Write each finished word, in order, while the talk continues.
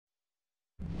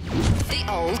The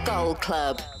Old Gold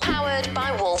Club, powered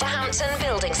by Wolverhampton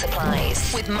Building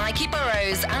Supplies, with Mikey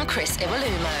Burrows and Chris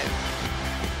Iwelumo.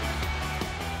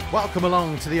 Welcome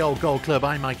along to the Old Gold Club.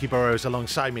 I'm Mikey Burrows,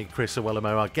 alongside me, Chris Iwelumo.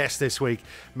 Our guest this week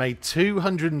made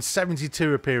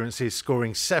 272 appearances,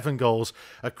 scoring 7 goals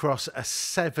across a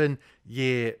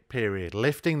 7-year period,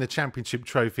 lifting the Championship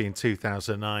trophy in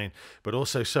 2009, but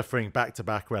also suffering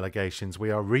back-to-back relegations.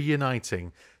 We are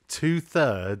reuniting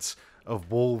 2/3 of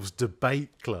Wolves'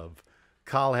 debate club.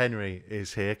 Karl Henry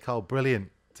is here. Karl,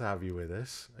 brilliant to have you with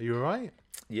us. Are you all right?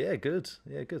 Yeah, good.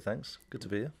 Thanks. Good to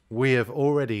be here. We have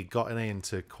already gotten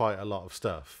into quite a lot of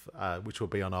stuff, which will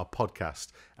be on our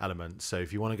podcast element. So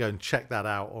if you want to go and check that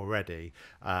out already,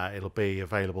 it'll be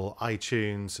available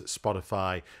iTunes,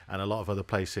 Spotify, and a lot of other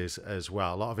places as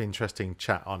well. A lot of interesting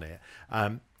chat on it.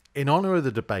 In honour of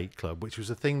the debate club, which was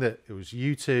a thing that it was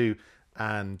you two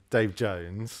and Dave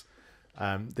Jones.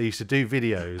 They used to do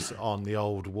videos on the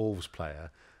old Wolves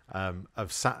player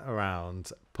of sat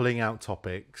around pulling out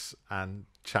topics and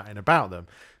chatting about them.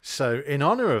 So in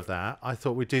honour of that, I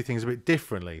thought we'd do things a bit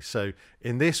differently. So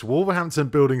in this Wolverhampton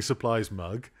Building Supplies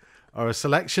mug are a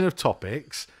selection of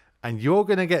topics, and you're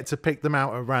going to get to pick them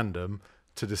out at random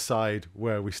to decide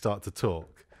where we start to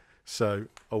talk. So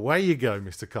away you go,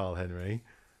 Mr. Karl Henry.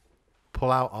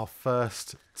 Pull out our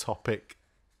first topic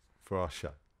for our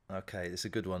show. Okay, it's a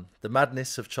good one. The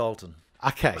madness of Charlton.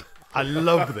 Okay, I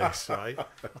love this, right?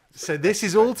 So this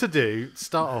is all to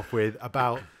start off with,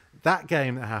 about that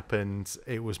game that happened.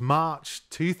 It was March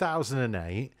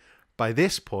 2008. By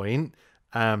this point,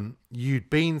 you'd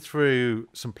been through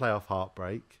some playoff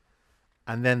heartbreak,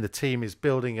 and then the team is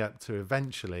building up to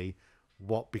eventually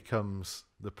what becomes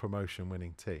the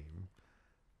promotion-winning team.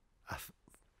 A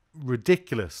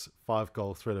ridiculous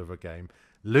 5-goal thriller of a game.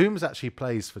 Looms actually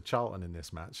plays for Charlton in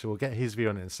this match, so we'll get his view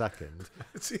on it in a second.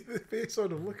 See the face on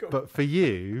him, look at him. But for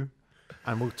you,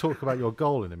 and we'll talk about your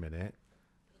goal in a minute,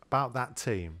 about that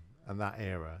team and that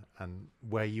era and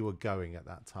where you were going at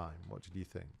that time, what did you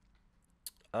think?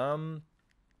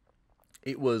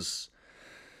 It was,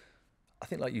 I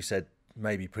think, like you said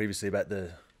maybe previously about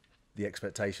the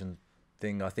expectation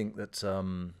thing. I think that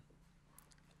at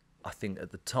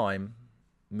the time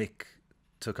Mick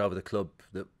took over the club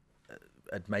that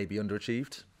had maybe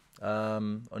underachieved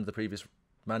under the previous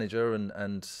manager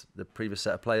and the previous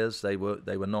set of players. They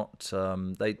were not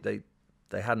they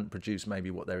hadn't produced maybe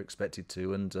what they were expected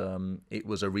to, and it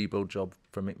was a rebuild job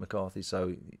for Mick McCarthy.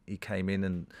 So he came in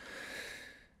and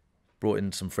brought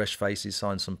in some fresh faces,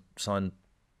 signed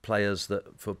players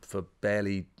that for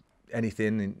barely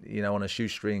anything, on a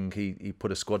shoestring. He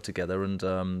put a squad together, and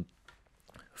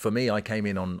for me, I came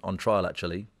in on trial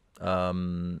actually.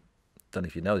 Don't know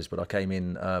if you know this, but I came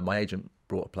in, my agent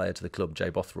brought a player to the club, Jay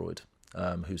Bothroyd,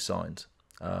 who signed.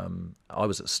 I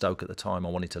was at Stoke at the time. I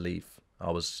wanted to leave. I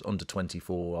was under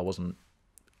 24. I wasn't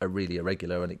really a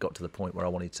regular, and it got to the point where I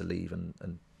wanted to leave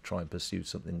and try and pursue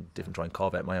something different, try and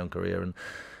carve out my own career. And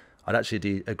I'd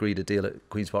actually agreed a deal at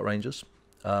Queen's Park Rangers.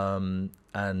 And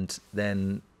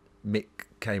then Mick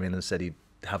came in and said he'd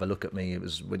have a look at me. It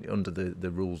was under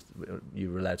the rules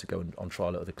you were allowed to go on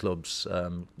trial at other clubs.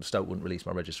 Stoke wouldn't release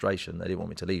my registration. They didn't want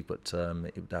me to leave, but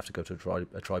it would have to go to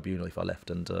a tribunal if I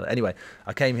left. And anyway,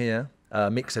 I came here.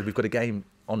 Mick said, we've got a game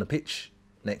on the pitch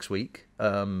next week,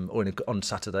 or on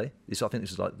Saturday. I think this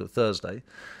was like the Thursday.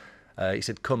 He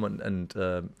said, come and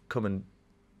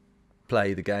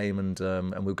play the game, and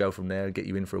we'll go from there and get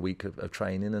you in for a week of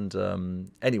training.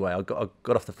 And anyway, I got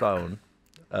off the phone.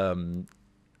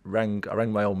 I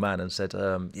rang my old man and said,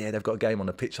 yeah, they've got a game on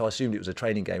the pitch. I assumed it was a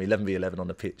training game, 11v11 on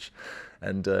the pitch.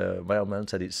 And my old man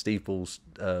said it's Steve Paul's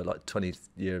 20th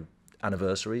year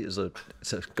anniversary. It's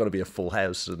got to be a full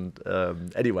house. And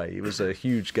anyway, it was a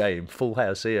huge game, full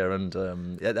house here. And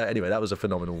anyway, that was a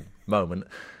phenomenal moment.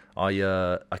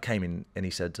 I came in and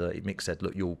he said, Mick said,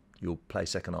 look, you'll play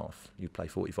second half. You play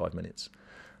 45 minutes.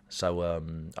 So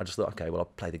I just thought, okay, well, I'll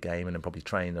play the game and then probably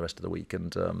train the rest of the week.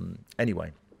 And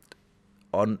anyway,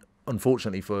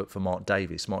 unfortunately for Mark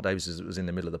Davies was in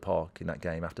the middle of the park in that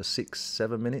game. After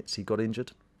 6-7 minutes, he got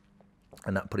injured,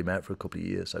 and that put him out for a couple of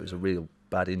years. So it was a real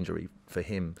bad injury for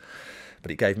him.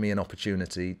 But it gave me an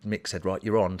opportunity. Mick said, right,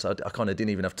 you're on. So I kind of didn't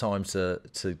even have time to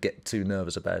get too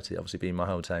nervous about it, obviously being my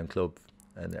hometown club.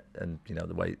 And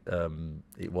the way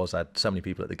it was, I had so many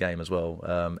people at the game as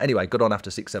well. Anyway, got on after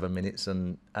 6-7 minutes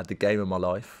and had the game of my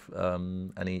life.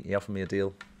 And he offered me a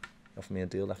deal. After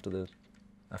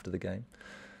the game.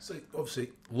 So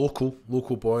obviously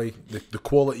local boy, the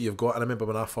quality you've got. And I remember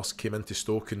when I first came into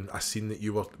Stoke and I seen that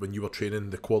when you were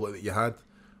training, the quality that you had.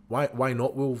 Why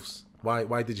not Wolves?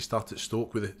 Why did you start at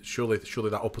Stoke? Surely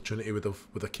that opportunity would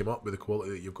have came up with the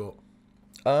quality that you've got.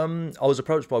 I was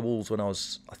approached by Wolves when I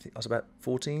think I was about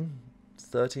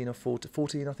 13 or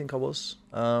 14, I think I was.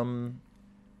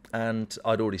 And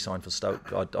I'd already signed for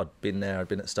Stoke. I'd been there. I'd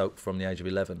been at Stoke from the age of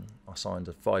 11. I signed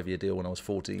a 5-year deal when I was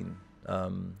 14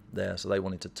 there. So they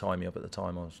wanted to tie me up at the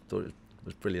time. Thought it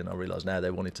was brilliant. I realise now they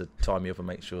wanted to tie me up and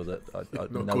make sure that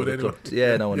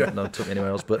no one took me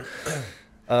anywhere else. But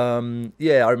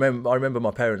I remember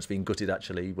my parents being gutted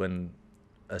actually when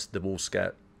the Wolves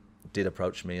scout did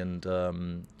approach me, and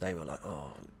they were like,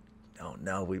 "Oh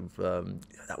no,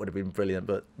 that would have been brilliant."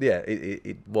 But yeah,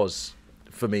 it was.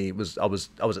 For me, it was I was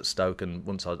at Stoke, and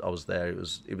once I was there,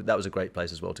 that was a great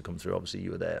place as well to come through. Obviously,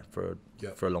 you were there for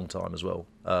a long time as well.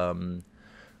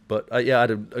 But I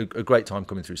had a great time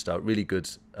coming through Stoke. Really good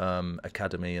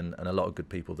academy and a lot of good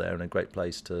people there, and a great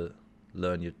place to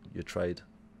learn your trade.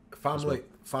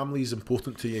 Family is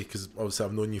important to you, because obviously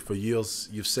I've known you for years.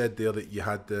 You've said there that you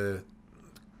had the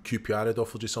QPR had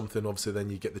offered you something. Obviously, then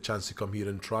you get the chance to come here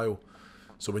and trial.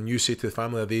 So when you say to the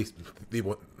family, they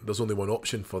want, there's only one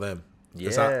option for them.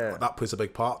 Yeah, that plays a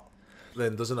big part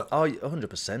then, doesn't it? Oh,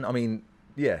 100%. I mean,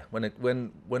 yeah, when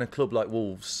a club like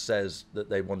Wolves says that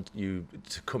they want you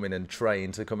to come in and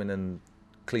train, to come in and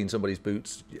clean somebody's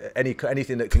boots,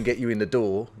 anything that can get you in the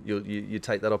door, you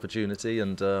take that opportunity.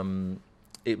 And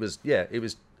it was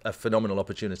a phenomenal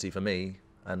opportunity for me,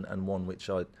 and one which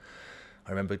I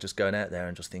remember just going out there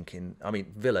and just thinking. I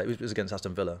mean, Villa, it was against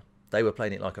Aston Villa. They were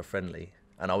playing it like a friendly,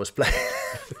 and I was playing.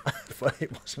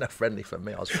 It wasn't a friendly for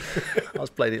me. I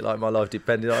was playing it like my life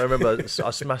depended. I remember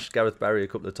I smashed Gareth Barry a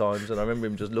couple of times, and I remember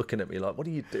him just looking at me like, "What are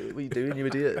you doing? What are you doing, you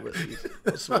idiot?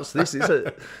 What's this? It's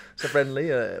a friendly."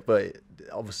 But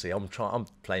obviously, I'm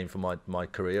playing for my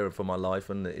career and for my life,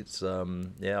 and it's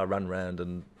I ran round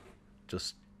and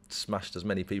just smashed as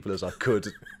many people as I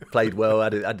could. Played well,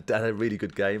 had a really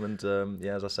good game, and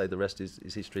as I say, the rest is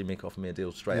history. Mick offered me a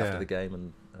deal straight after the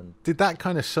game, and did that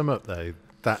kind of sum up though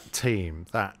that team,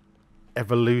 that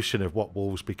evolution of what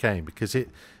Wolves became? Because it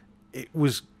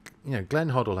was,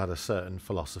 Glenn Hoddle had a certain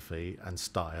philosophy and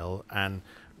style, and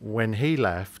when he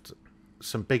left,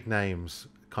 some big names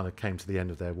kind of came to the end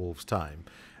of their Wolves time.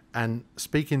 And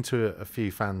speaking to a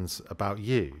few fans about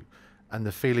you, and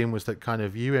the feeling was that kind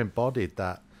of you embodied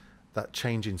that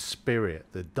change in spirit,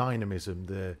 the dynamism,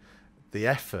 the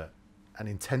effort and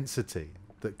intensity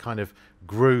that kind of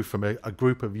grew from a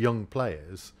group of young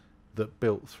players that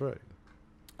built through.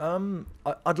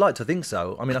 I'd like to think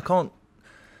so. I mean, I can't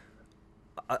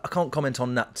comment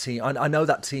on that team. I know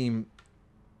that team,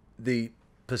 the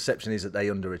perception is that they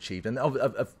underachieved, and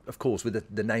of course with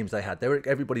the names they had,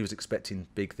 everybody was expecting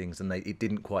big things, and it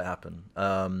didn't quite happen.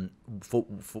 For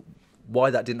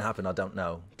why that didn't happen, I don't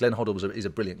know. Glenn Hoddle is a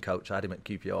brilliant coach. I had him at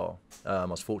QPR. I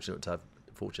was fortunate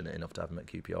enough to have him at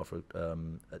QPR for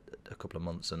a couple of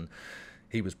months, and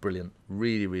he was brilliant.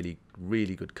 Really, really,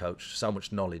 really good coach. So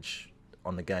much knowledge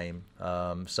on the game.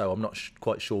 So I'm not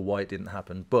quite sure why it didn't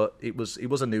happen, but it was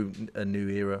a new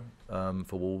era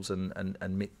for Wolves, and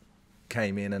Mick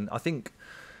came in, and I think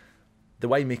the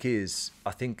way Mick is,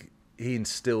 I think he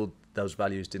instilled those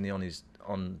values, didn't he,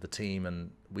 on the team,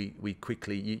 and we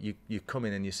quickly you come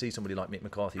in and you see somebody like Mick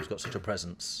McCarthy who's got such a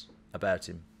presence about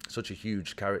him, such a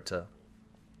huge character,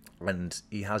 and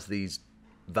he has these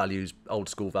values, old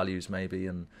school values maybe,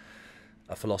 and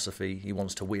a philosophy. He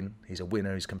wants to win. He's a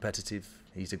winner. He's competitive.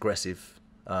 He's aggressive.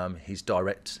 He's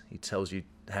direct. He tells you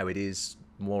how it is.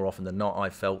 More often than not, I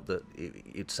felt that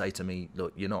he'd say to me,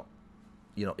 "Look, you're not.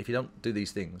 If you don't do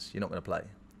these things, you're not going to play."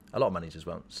 A lot of managers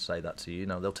won't say that to you.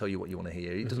 They'll tell you what you want to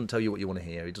hear. He doesn't tell you what you want to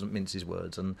hear. He doesn't mince his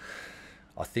words. And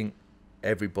I think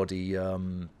everybody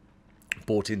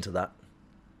bought into that.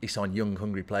 He signed young,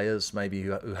 hungry players, maybe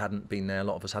who hadn't been there. A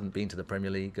lot of us hadn't been to the Premier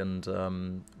League,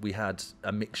 and we had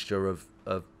a mixture of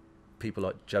people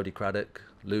like Jody Craddock,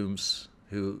 Looms,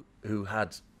 who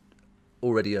had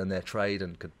already earned their trade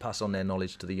and could pass on their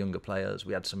knowledge to the younger players.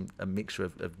 We had a mixture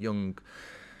of young,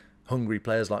 hungry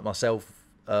players like myself,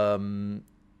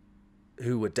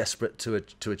 who were desperate to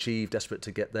achieve, desperate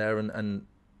to get there, and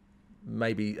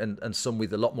maybe and some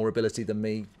with a lot more ability than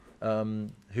me,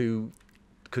 who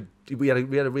could. We had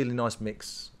a really nice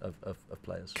mix of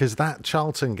players. Because that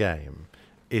Charlton game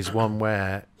is one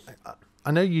where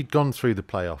I know you'd gone through the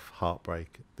playoff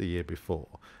heartbreak the year before,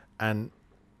 and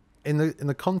in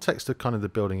the context of kind of the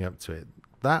building up to it,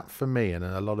 that for me and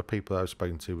a lot of people I've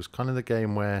spoken to was kind of the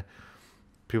game where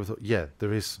people thought, yeah,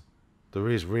 there is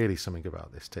really something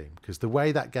about this team, because the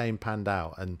way that game panned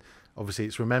out, and obviously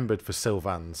it's remembered for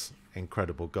Sylvan's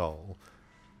incredible goal,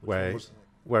 where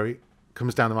he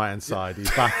comes down the right hand side, he's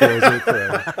back heels it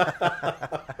through.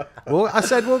 Well, I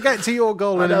said we'll get to your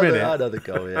goal in a minute. I know the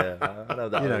goal, yeah. I know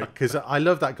that. You know, because I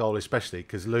love that goal especially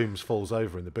because Looms falls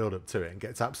over in the build-up to it and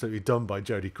gets absolutely done by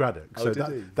Jody Craddock. So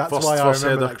that's why I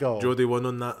remember that goal. Jody won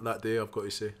on that day, I've got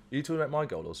to say. Are you talking about my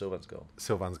goal or Sylvan's goal?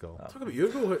 Sylvan's goal. Talk about your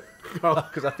goal.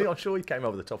 Because I'm sure he came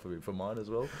over the top of it for mine as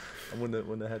well. And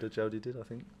when the header Jody did, I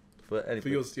think. But anyway, for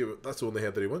yours, that's the only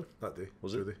header he won that day.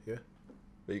 Was Jody, it? Yeah.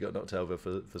 But he got knocked over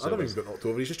for I don't even got knocked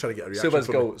over. He's just trying to get a reaction.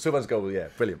 Sylvan's goal, yeah,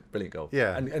 brilliant goal.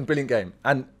 Yeah, and brilliant game.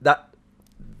 And that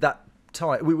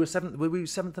tie, we were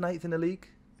seventh and eighth in the league.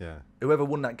 Yeah. Whoever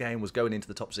won that game was going into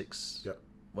the top 6. Yeah.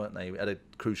 Weren't they? At a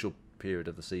crucial period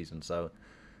of the season, so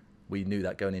we knew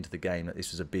that going into the game that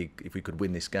this was a big. If we could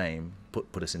win this game,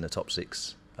 put us in the top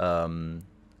 6. And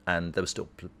there was still,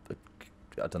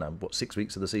 I don't know, 6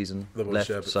 weeks of the season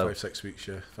left. Yeah, so 5-6 weeks,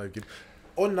 yeah, 5 games.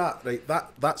 On that, right,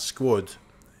 that squad.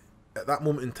 At that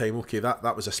moment in time, okay,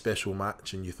 that was a special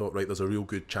match, and you thought, right, there's a real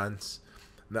good chance.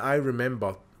 Now I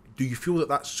remember. Do you feel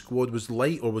that squad was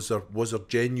light, or was there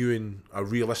genuine, a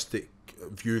realistic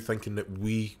view thinking that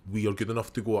we are good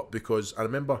enough to go up? Because I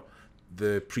remember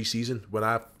the pre-season when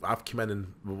I've come in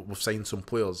and we've signed some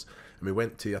players, and we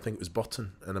went to, I think it was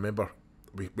Burton, and I remember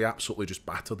we absolutely just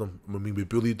battered them. I mean, we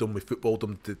bullied them, we footballed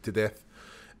them to death.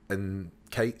 And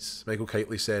Michael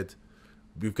Kitely said,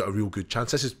 we've got a real good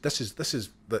chance. This is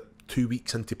that 2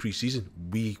 weeks into pre-season,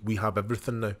 we have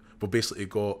everything now. We've basically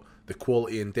got the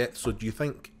quality and depth. So do you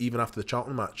think even after the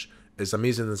Charlton match, as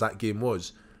amazing as that game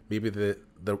was, maybe the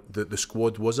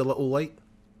squad was a little light?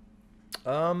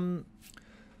 I'd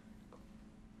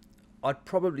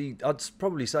probably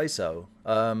say so.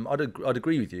 I'd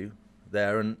agree with you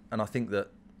there, and I think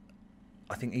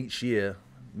each year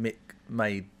Mick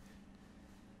made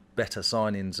better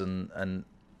signings and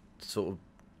sort of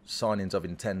signings of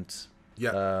intent.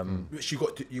 Yeah, which you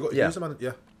got to use them,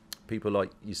 yeah. People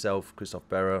like yourself, Christoph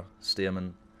Berra,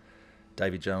 Stearman,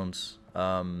 David Jones,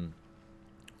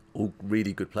 all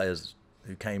really good players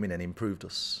who came in and improved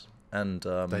us. And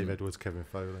Dave Edwards, Kevin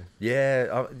Foley.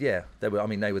 Yeah, they were. I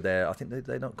mean, they were there. I think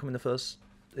they not come in the first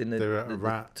in the. They were at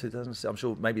Rat. 2000. I'm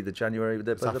sure maybe the January.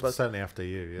 Certainly after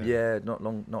you. Yeah. Yeah, not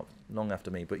long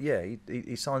after me. But yeah,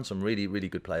 he signed some really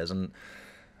good players, and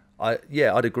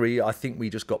I'd agree. I think we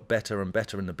just got better and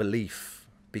better, and the belief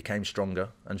became stronger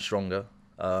and stronger.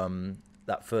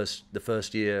 The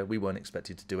first year we weren't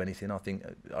expected to do anything.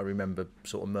 I remember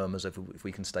sort of murmurs if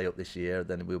we can stay up this year,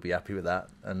 then we'll be happy with that.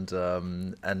 And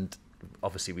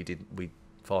obviously we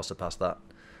far surpassed that,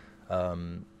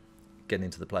 getting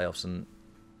into the playoffs. And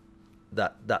I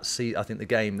think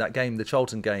the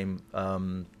Charlton game.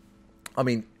 I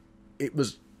mean, it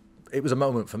was a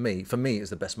moment for me. For me, it's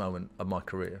the best moment of my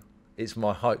career. It's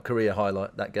my career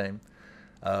highlight, that game.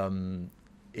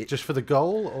 Just for the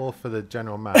goal or for the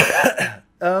general match?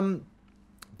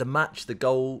 The match, the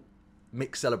goal,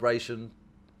 mixed celebration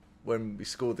when we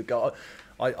scored the goal.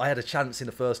 I had a chance in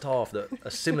the first half,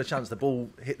 a similar chance. The ball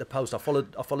hit the post. I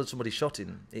followed somebody's shot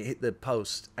in. It hit the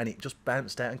post and it just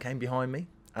bounced out and came behind me.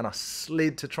 And I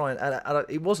slid to try and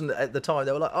it wasn't at the time.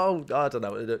 They were like, oh, I don't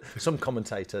know. Some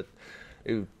commentator.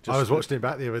 I was watching it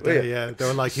back the other day. Yeah, they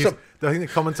were like, I think the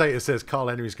commentator says Karl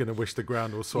Henry's going to wish the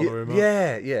ground will swallow him up.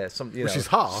 Yeah, which is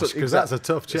harsh because that's a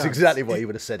tough chance. That's exactly what he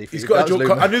would have said if he's got a joke.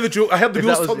 I knew the joke. I heard the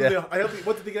rules there.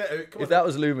 What did he get out? If that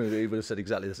was Lumo, he would have said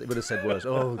exactly this. He would have said worse.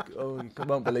 Oh, you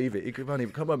won't believe it. He won't be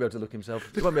able to look himself.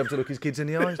 He won't be able to look his kids in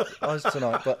the eyes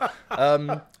tonight. But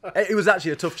it was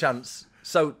actually a tough chance.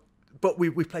 But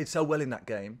we played so well in that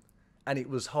game. And it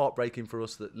was heartbreaking for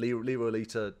us that Leroy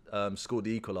Lita scored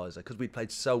the equaliser because we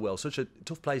played so well. Such a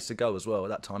tough place to go as well at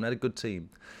that time. They had a good team,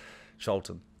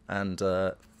 Charlton. And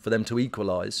for them to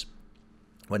equalise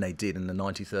when they did in the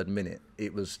 93rd minute,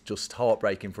 it was just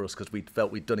heartbreaking for us because we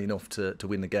felt we'd done enough to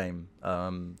win the game.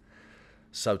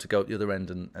 So to go at the other end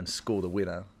and score the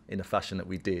winner in the fashion that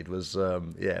we did was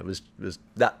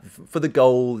that for the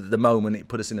goal, the moment it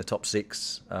put us in the top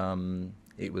 6.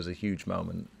 It was a huge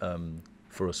moment.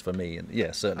 For us, for me, and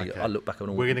yeah, certainly. Okay. I look back on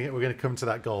all. We're gonna come to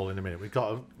that goal in a minute. We've got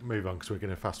to move on because we're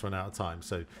going to fast run out of time.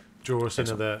 So, draw us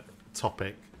another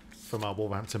topic from our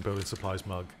Wolverhampton Building Supplies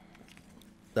mug.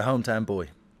 The hometown boy.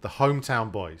 The hometown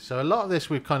boy. So a lot of this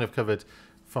we've kind of covered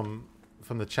from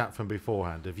the chat from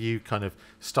beforehand of you kind of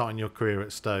starting your career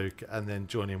at Stoke and then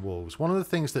joining Wolves. One of the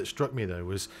things that struck me though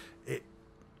was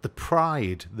the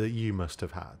pride that you must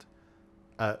have had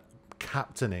at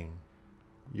captaining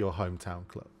your hometown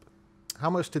club. How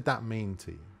much did that mean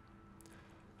to you?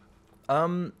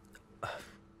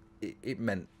 It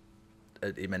meant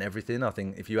everything. I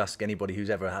think if you ask anybody who's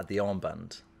ever had the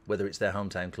armband, whether it's their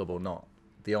hometown club or not,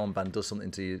 the armband does something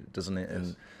to you, doesn't it? Yes.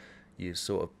 And you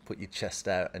sort of put your chest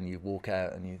out and you walk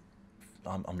out and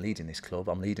I'm leading this club,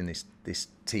 I'm leading this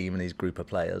team and this group of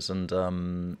players, and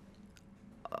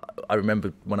I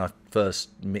remember when I first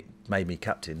made me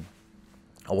captain,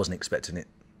 I wasn't expecting it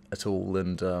at all,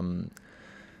 and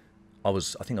I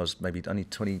think I was maybe only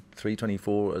 23,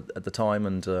 24 at the time,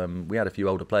 and we had a few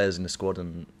older players in the squad,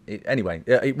 and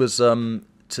it was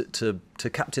to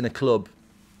captain a club,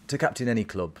 to captain any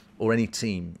club or any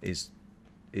team is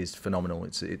phenomenal.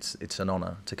 It's an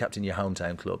honour. To captain your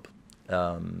hometown club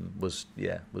was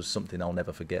something I'll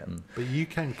never forget. But you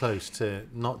came close to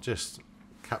not just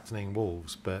captaining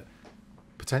Wolves, but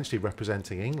potentially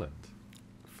representing England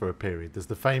for a period. There's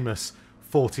the famous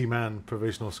 40-man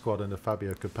provisional squad under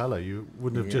Fabio Capello. You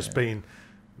wouldn't have just been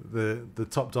the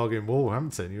top dog in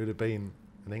Wolverhampton. You would have been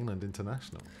an England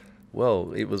international.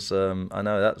 Well, it was. I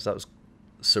know that was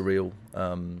surreal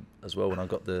as well when I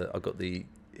got the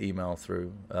email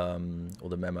through or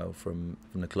the memo from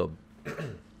the club.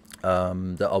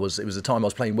 That it was a time I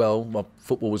was playing well. My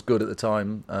football was good at the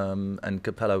time, and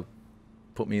Capello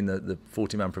put me in the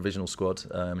 40-man provisional squad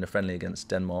in a friendly against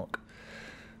Denmark.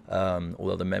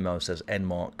 Although the memo says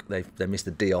Denmark, they missed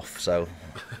the D off, so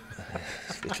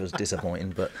which was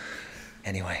disappointing. But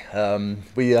anyway,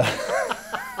 we.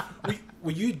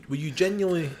 Were you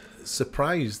genuinely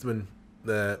surprised when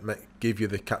Mick gave you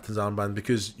the captain's armband,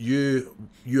 because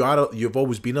you've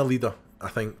always been a leader, I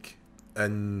think,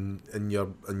 in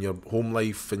your home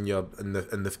life, in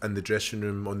the dressing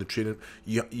room, on the training.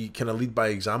 You kind of lead by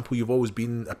example. You've always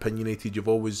been opinionated. You've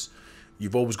always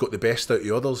got the best out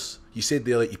of others. You said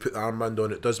there that you put the armband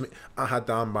on. It does make. I had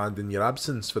the armband in your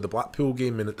absence for the Blackpool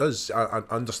game, and it does. I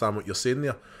understand what you're saying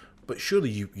there. But surely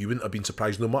you wouldn't have been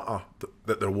surprised, no matter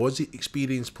that there was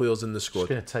experienced players in the squad. Just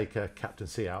going to take a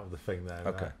captaincy out of the thing there.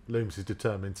 Okay. Looms is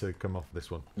determined to come off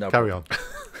this one. No Carry on.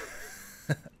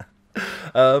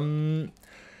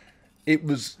 It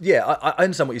was, I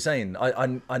understand what you're saying.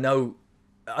 I know.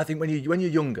 I think when you're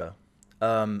younger,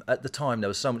 at the time there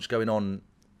was so much going on.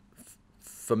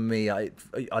 For me,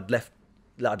 I'd left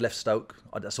Stoke.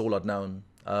 That's all I'd known,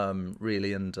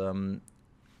 really, and.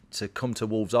 To come to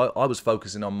Wolves, I was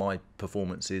focusing on my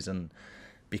performances and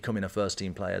becoming a first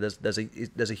team player. There's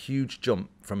a huge jump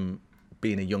from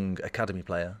being a young academy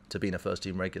player to being a first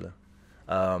team regular,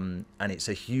 and it's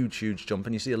a huge jump.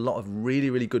 And you see a lot of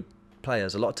really good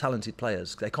players, a lot of talented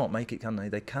players. They can't make it, can they?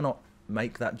 They cannot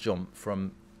make that jump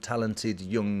from talented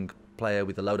young player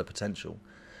with a load of potential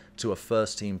to a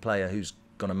first team player who's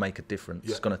going to make a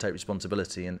difference, going to take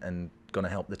responsibility and going to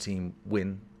help the team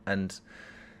win. And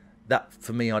that,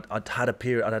 for me, I'd had a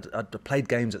period. I'd played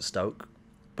games at Stoke,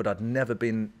 but I'd never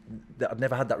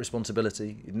had that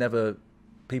responsibility.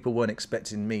 People weren't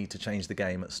expecting me to change the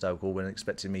game at Stoke, or weren't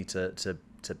expecting me to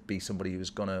be somebody who was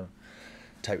going to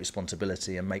take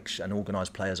responsibility and and organise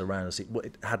players around us.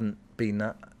 It hadn't been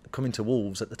that. Coming to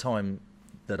Wolves at the time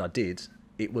that I did,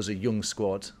 it was a young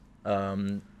squad,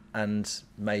 and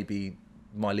maybe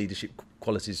my leadership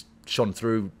qualities shone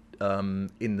through. In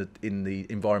the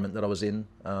environment that I was in,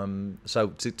 so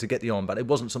to get the armband, it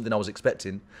wasn't something I was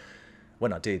expecting.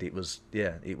 When I did, it was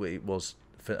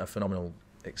a phenomenal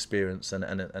experience and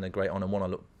a great honour, one I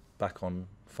look back on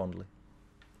fondly.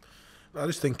 I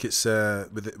just think it's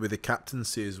with the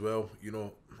captaincy as well. You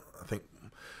know, I think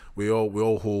we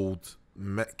all hold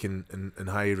Mick in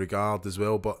high regard as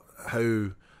well. But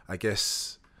how, I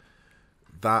guess,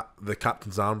 that the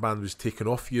captain's armband was taken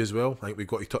off you as well. I think we've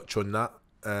got to touch on that.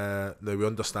 Now we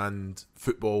understand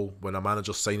football, when a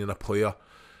manager's signing a player,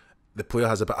 the player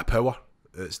has a bit of power.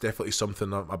 It's definitely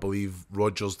something I believe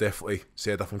Rodgers definitely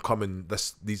said, if I'm coming,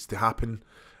 this needs to happen,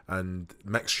 and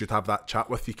Mick should have that chat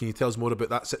with you. Can you tell us more about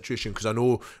that situation? Because I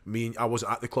know I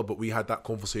wasn't at the club, but we had that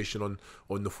conversation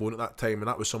on the phone at that time, and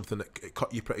that was something that it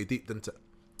cut you pretty deep, didn't it?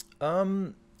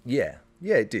 Yeah,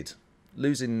 it did.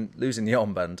 Losing the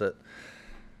armband.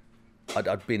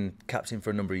 I'd been captain for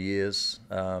a number of years.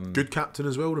 Good captain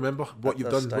as well. Remember what you've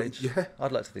done. Yeah,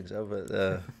 I'd like to think so,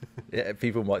 but yeah,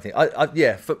 people might think.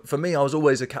 For me, I was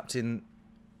always a captain.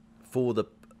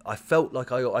 I felt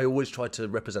like I always tried to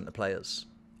represent the players.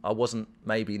 I wasn't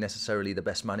maybe necessarily the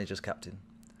best manager's captain,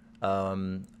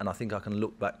 and I think I can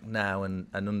look back now and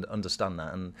understand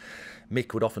that. And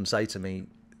Mick would often say to me,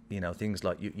 things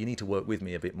like, "You need to work with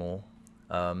me a bit more,"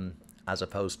 as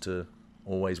opposed to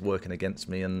always working against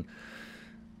me. And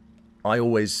I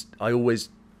always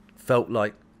felt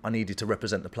like I needed to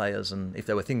represent the players, and if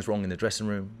there were things wrong in the dressing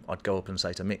room, I'd go up and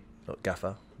say to Mick, "Look,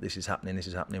 Gaffer, this is happening.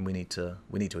 We need to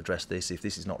address this. If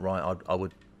this is not right, I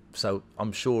would." So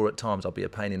I'm sure at times I'll be a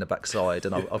pain in the backside,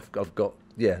 and I've got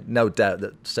no doubt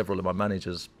that several of my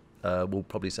managers will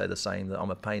probably say the same, that I'm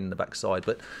a pain in the backside.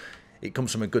 But it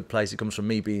comes from a good place. It comes from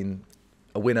me being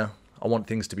a winner. I want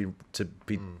things to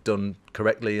be done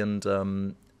correctly, and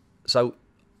so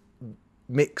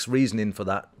Mick's reasoning for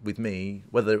that with me,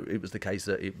 whether it was the case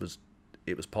that it was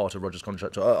part of Rodgers'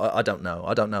 contract, I don't know.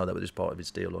 I don't know that it was part of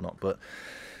his deal or not. But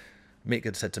Mick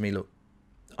had said to me, "Look,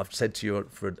 I've said to you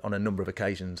on a number of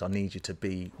occasions, I need you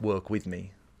to work with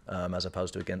me as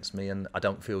opposed to against me, and I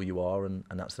don't feel you are, and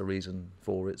that's the reason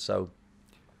for it." So,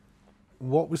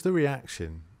 what was the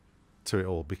reaction to it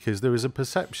all? Because there was a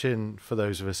perception for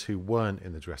those of us who weren't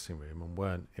in the dressing room and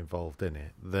weren't involved in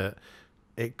it that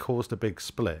it caused a big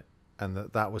split, and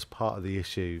that was part of the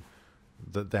issue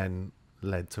that then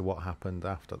led to what happened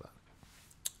after that.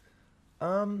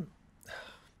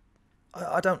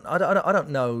 I don't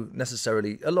know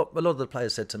necessarily. A lot of the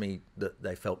players said to me that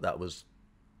they felt that was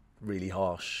really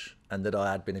harsh, and that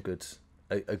I had been a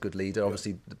good leader.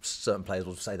 Obviously, certain players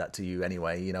will say that to you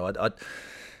anyway. You know,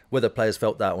 whether players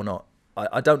felt that or not,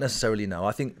 I don't necessarily know.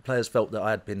 I think players felt that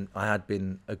I had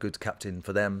been a good captain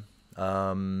for them,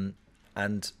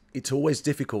 and it's always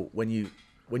difficult when you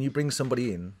bring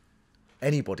somebody in,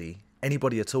 anybody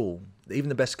at all, even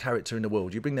the best character in the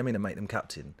world, you bring them in and make them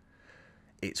captain.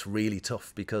 It's really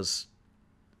tough because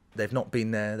they've not been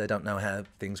there. They don't know how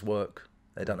things work.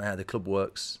 They don't know how the club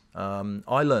works.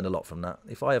 I learned a lot from that.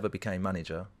 If I ever became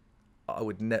manager, I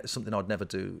would something I'd never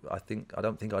do. I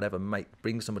don't think I'd ever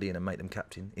bring somebody in and make them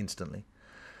captain instantly.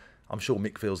 I'm sure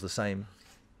Mick feels the same.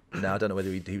 Now I don't know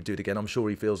whether he'd do it again. I'm sure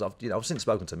he feels. I've since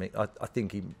spoken to Mick. I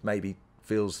think he maybe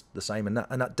feels the same, and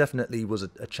that definitely was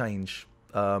a change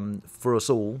for us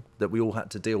all that we all had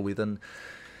to deal with, and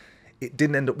it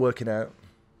didn't end up working out.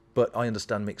 But I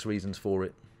understand Mick's reasons for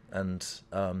it, and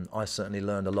I certainly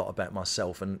learned a lot about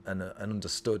myself and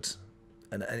understood,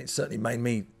 and it certainly made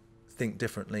me think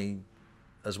differently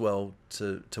as well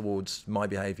towards my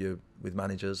behaviour with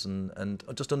managers, and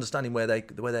just understanding where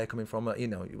they're coming from. You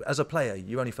know, as a player,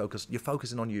 you're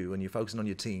focusing on you, and you're focusing on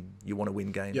your team. You want to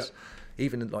win games, yep.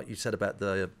 Even like you said about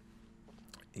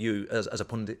you as a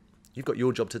pundit. You've got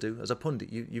your job to do as a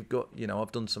pundit. You've got,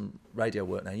 I've done some radio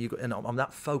work now. And I'm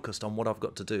that focused on what I've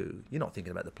got to do. You're not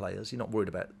thinking about the players. You're not worried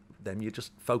about them. You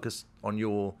just focus on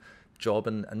your job,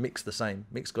 and Mick's the same.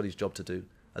 Mick's got his job to do.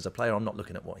 As a player, I'm not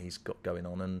looking at what he's got going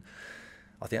on. And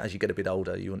I think as you get a bit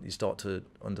older, you start to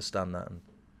understand that.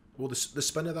 Well, the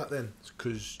spin of that then,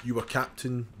 because you were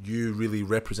captain, you really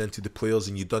represented the players,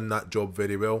 and you done that job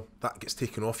very well. That gets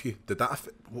taken off you. Did that?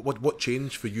 What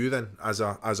changed for you then as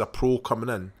a pro coming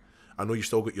in? I know you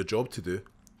still got your job to do.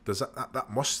 Does that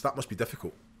must be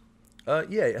difficult?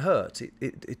 Yeah, it hurt.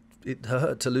 It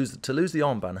hurt to lose the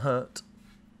armband. Hurt,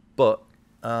 but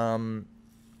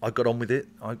I got on with it.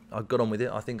 I got on with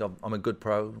it. I think I'm a good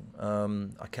pro.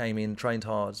 I came in, trained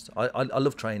hard. I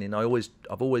love training. I've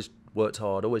always worked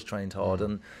hard, always trained hard,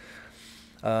 and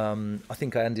I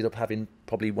think I ended up having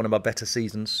probably one of my better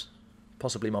seasons,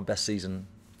 possibly my best season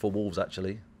for Wolves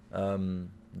actually.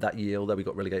 That year, although we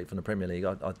got relegated from the Premier League,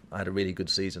 I had a really good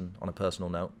season on a personal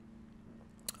note.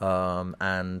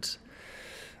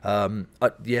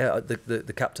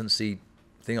 The captaincy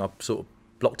thing, I sort of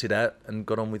blocked it out and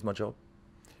got on with my job.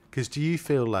 Because do you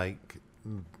feel like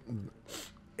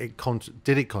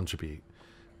did it contribute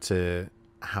to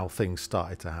how things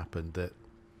started to happen, that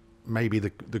maybe the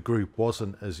group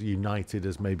wasn't as united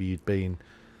as maybe you'd been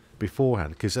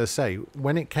beforehand? Because as I say,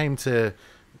 when it came to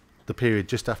the period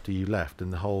just after you left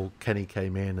and the whole Kenny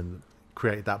came in and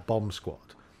created that bomb squad,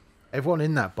 everyone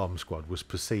in that bomb squad was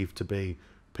perceived to be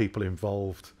people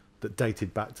involved that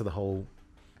dated back to the whole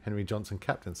Henry Johnson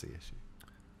captaincy issue.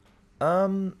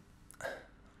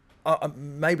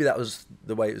 Maybe that was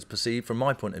the way it was perceived. From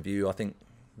my point of view, I think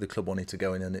the club wanted to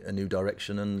go in a new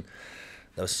direction, and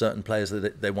there were certain players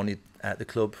that they wanted at the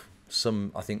club.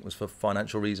 Some, I think, was for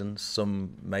financial reasons.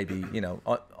 Some maybe,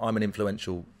 I'm an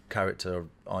influential character.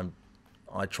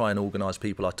 I try and organise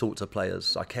people. I talk to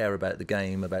players. I care about the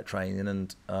game, about training,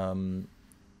 and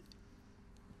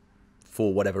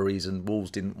for whatever reason,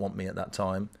 Wolves didn't want me at that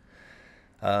time,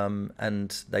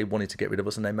 and they wanted to get rid of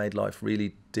us, and they made life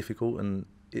really difficult. And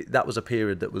that was a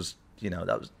period that was,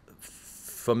 that was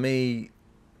for me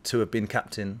to have been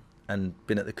captain and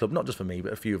been at the club. Not just for me,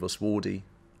 but a few of us, Wardy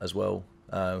as well,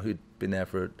 who'd been there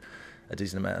for a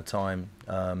decent amount of time.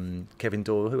 Kevin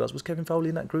Doyle, who else was Kevin Foley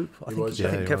in that group? I think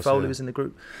Kev Foley was in the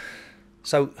group.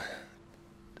 So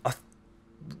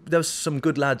there was some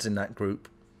good lads in that group,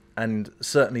 and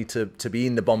certainly to be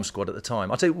in the bomb squad at the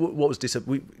time. I'll tell you what was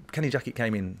Kenny Jackett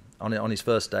came in on his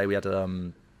first day. We had a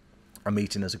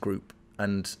meeting as a group,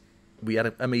 and we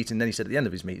had a meeting. Then he said at the end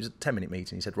of his meeting, it was a 10-minute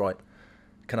meeting, he said, right,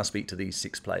 can I speak to these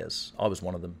 6 players? I was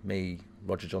one of them. Me,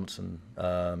 Roger Johnson,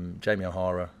 Jamie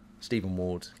O'Hara, Stephen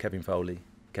Ward, Kevin Foley,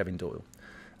 Kevin Doyle.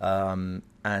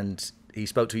 And he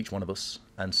spoke to each one of us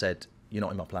and said, "You're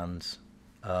not in my plans.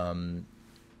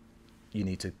 You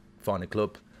need to find a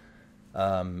club."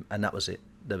 And that was it.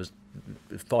 There was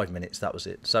 5 minutes. That was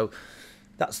it. So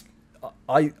that's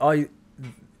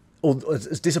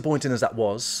as disappointing as that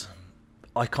was,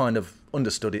 I kind of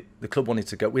understood it. The club wanted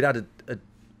to go. We'd had a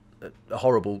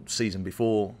horrible season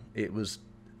before. It was,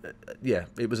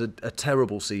 it was a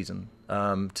terrible season.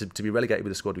 To be relegated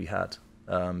with the squad we had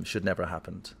should never have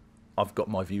happened. I've got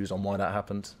my views on why that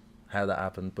happened, how that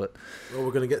happened, but well,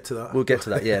 we're going to get to that. We'll get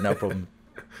to that. Yeah, no problem.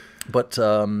 But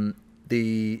when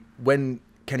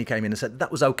Kenny came in and said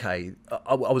that was okay,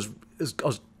 I was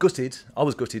gutted. I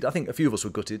was gutted. I think a few of us were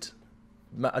gutted.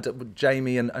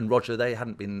 Jamie and Roger, they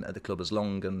hadn't been at the club as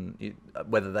long, and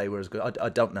whether they were as good, I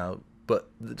don't know. But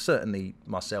certainly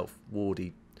myself,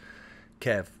 Wardy,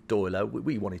 Kev, Doyle,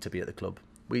 we wanted to be at the club.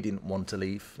 We didn't want to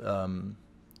leave, and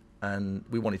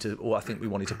we wanted to. Or I think we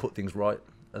wanted to put things right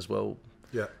as well.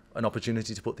 Yeah, an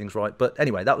opportunity to put things right. But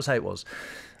anyway, that was how it was.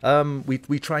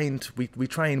 We trained. We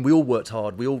trained. We all worked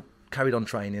hard. We all carried on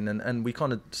training, and we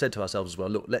kind of said to ourselves as well,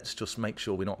 look, let's just make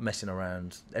sure we're not messing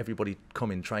around. Everybody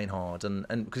come in, train hard, and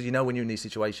because when you're in these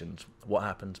situations, what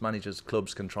happens? Managers,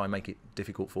 clubs can try and make it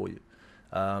difficult for you.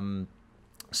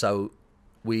 So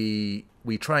we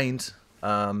trained.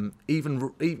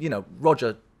 Even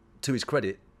Roger, to his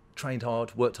credit, trained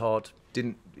hard, worked hard.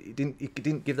 He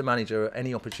didn't give the manager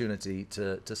any opportunity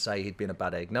to say he'd been a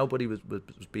bad egg. Nobody was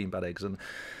being bad eggs. And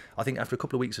I think after a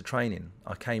couple of weeks of training,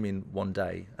 I came in one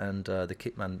day and the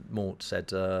kit man Mort said,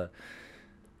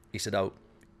 he said,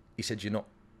 you're not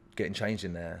getting changed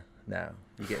in there now.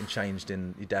 You're getting changed you're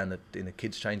down in the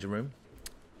kids' changing room.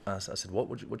 I said,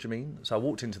 what do you mean? So I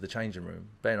walked into the changing room.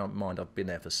 Bearing in mind, I've been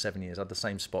there for 7 years. I had the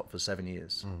same spot for 7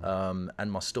 years.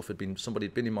 And my stuff somebody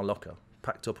had been in my locker,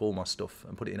 packed up all my stuff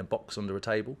and put it in a box under a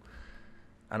table.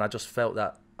 And I just felt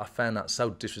that, I found that so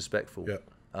disrespectful. Yeah.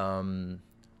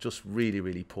 Just really,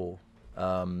 really poor.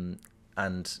 And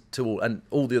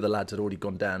all the other lads had already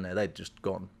gone down there. They'd just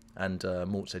gone. And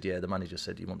Mort said, the manager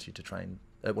said he wants you to train,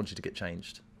 wants you to get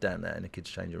changed down there in the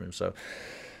kids' changing room. So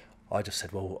I just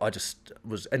said,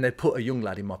 and they put a young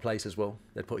lad in my place as well.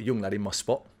 They put a young lad in my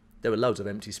spot. There were loads of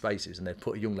empty spaces, and they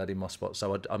put a young lad in my spot.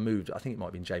 So I moved. I think it might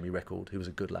have been Jamie Record, who was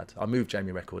a good lad. I moved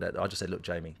Jamie Record out. I just said, look,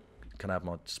 Jamie, can I have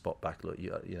my spot back? Look,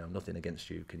 nothing against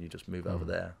you. Can you just move over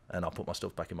there? And I put my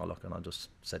stuff back in my locker, and I just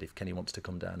said, if Kenny wants to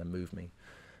come down and move me,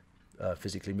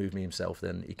 physically move me himself,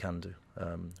 then he can do,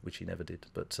 which he never did.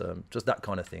 But just that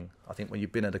kind of thing. I think when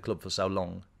you've been at a club for so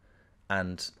long,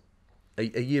 and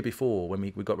a year before, when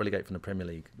we got relegated from the Premier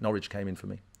League, Norwich came in for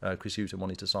me. Chris Hughton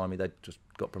wanted to sign me. They just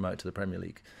got promoted to the Premier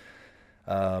League.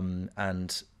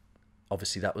 And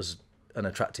obviously that was an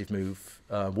attractive move.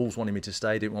 Wolves wanted me to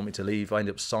stay, didn't want me to leave. I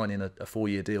ended up signing a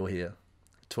 4-year deal here.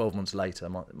 12 months later,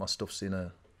 my stuff's in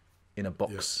a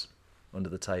box under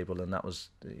the table, and that was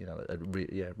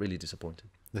really disappointing.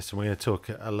 Listen, we're going to talk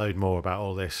a load more about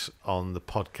all this on the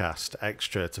podcast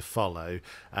extra to follow.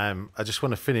 I just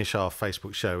want to finish our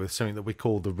Facebook show with something that we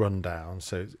call the rundown.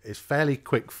 So it's fairly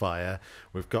quick fire.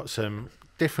 We've got some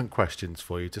different questions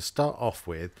for you to start off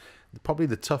with. Probably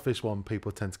the toughest one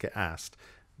people tend to get asked.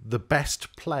 The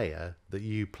best player that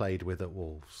you played with at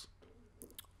Wolves?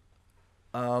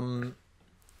 I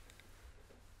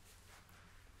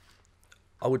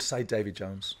would say David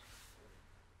Jones.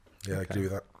 Yeah, I agree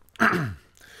with that.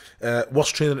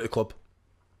 Worst trainer at the club?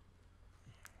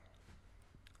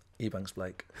 Ebanks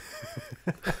Blake.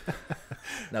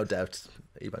 No doubt,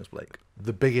 Ebanks Blake.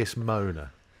 The biggest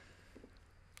moaner?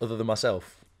 Other than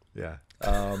myself? Yeah.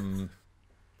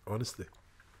 Honestly.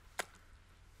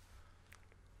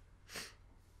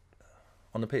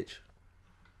 On the pitch?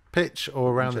 Pitch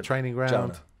or around the training ground?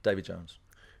 Jonah, David Jones.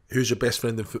 Who's your best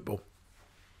friend in football?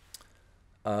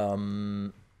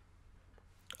 I've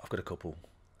got a couple.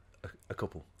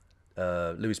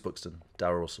 Lewis Buxton,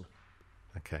 Darrell Russell.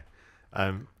 Okay.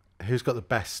 Who's got the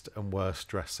best and worst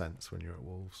dress sense when you're at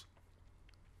Wolves?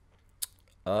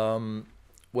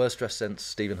 Worst dress sense,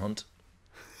 Stephen Hunt.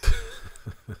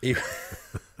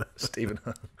 Stephen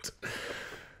Hunt.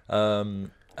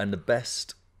 And the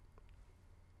best...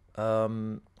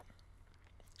 Lumen,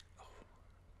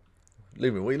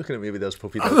 what are you looking at me with those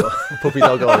puppy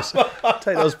dog eyes?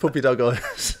 Take those puppy dog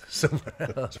eyes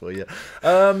somewhere else for you.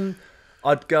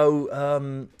 I'd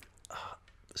go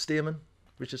Stearman,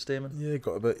 Richard Stearman. Yeah,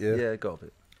 got a bit, yeah. Yeah, got a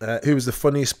bit. Who was the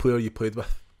funniest player you played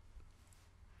with?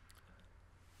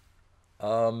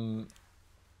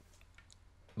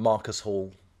 Marcus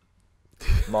Hall.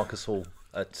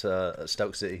 at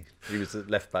Stoke City. He was the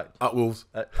left back. At Wolves.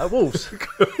 At Wolves. He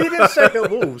didn't say at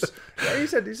Wolves. Yeah, he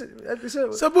said It's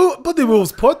a Bloody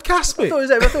Wolves podcast, mate. I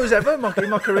thought it was ever in my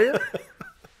career.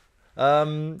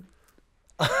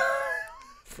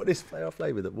 Funniest player I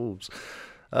played with at Wolves.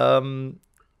 Oh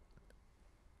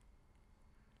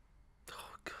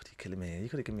God, you're killing me. You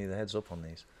could have given me the heads up on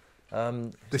these.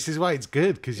 This is why it's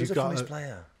good, because He was you've the got funniest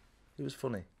player. He was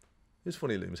funny. He was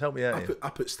funny, Looms. Help me out here. I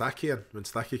put Stacky in. When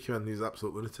Stacky came in, he was an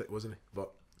absolute lunatic, wasn't he?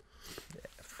 But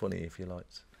Funny if you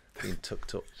liked. Being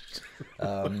tucked up.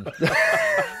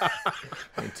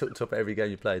 Being tucked up at every game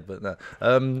you played, but no.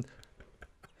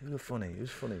 He was funny. He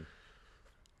was funny.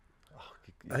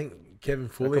 I think Kevin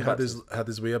Foley had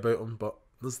his way about him, but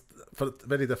there's for a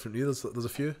very different reasons. There's a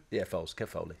few. Yeah, Kev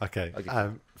Foley. Okay,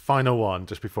 final one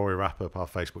just before we wrap up our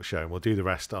Facebook show, and we'll do the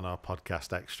rest on our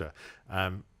podcast extra.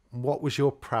 What was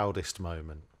your proudest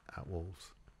moment at Wolves?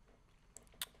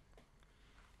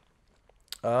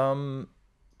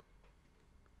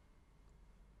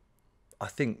 I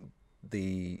think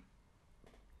the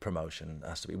promotion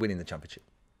has to be winning the championship.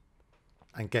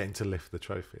 And getting to lift the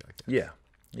trophy, I guess.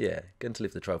 Yeah, getting to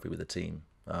lift the trophy with the team.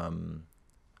 Getting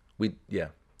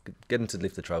to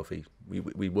lift the trophy.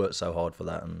 We worked so hard for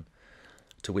that, and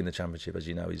to win the championship, as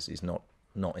you know, is not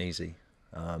easy.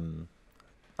 I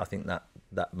think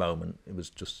that moment, it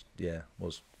was just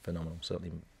was phenomenal.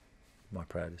 Certainly my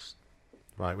proudest.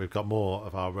 Right, we've got more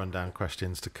of our rundown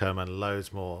questions to come and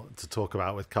loads more to talk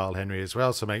about with Karl Henry as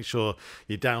well. So make sure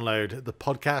you download the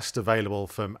podcast, available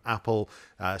from Apple,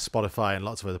 Spotify, and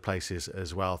lots of other places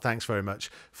as well. Thanks very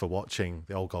much for watching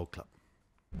The Old Gold Club.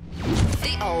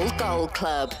 The Old Gold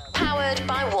Club, powered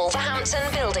by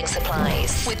Wolverhampton Building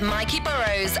Supplies, with Mikey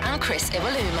Burrows and Chris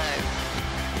Iwelumo.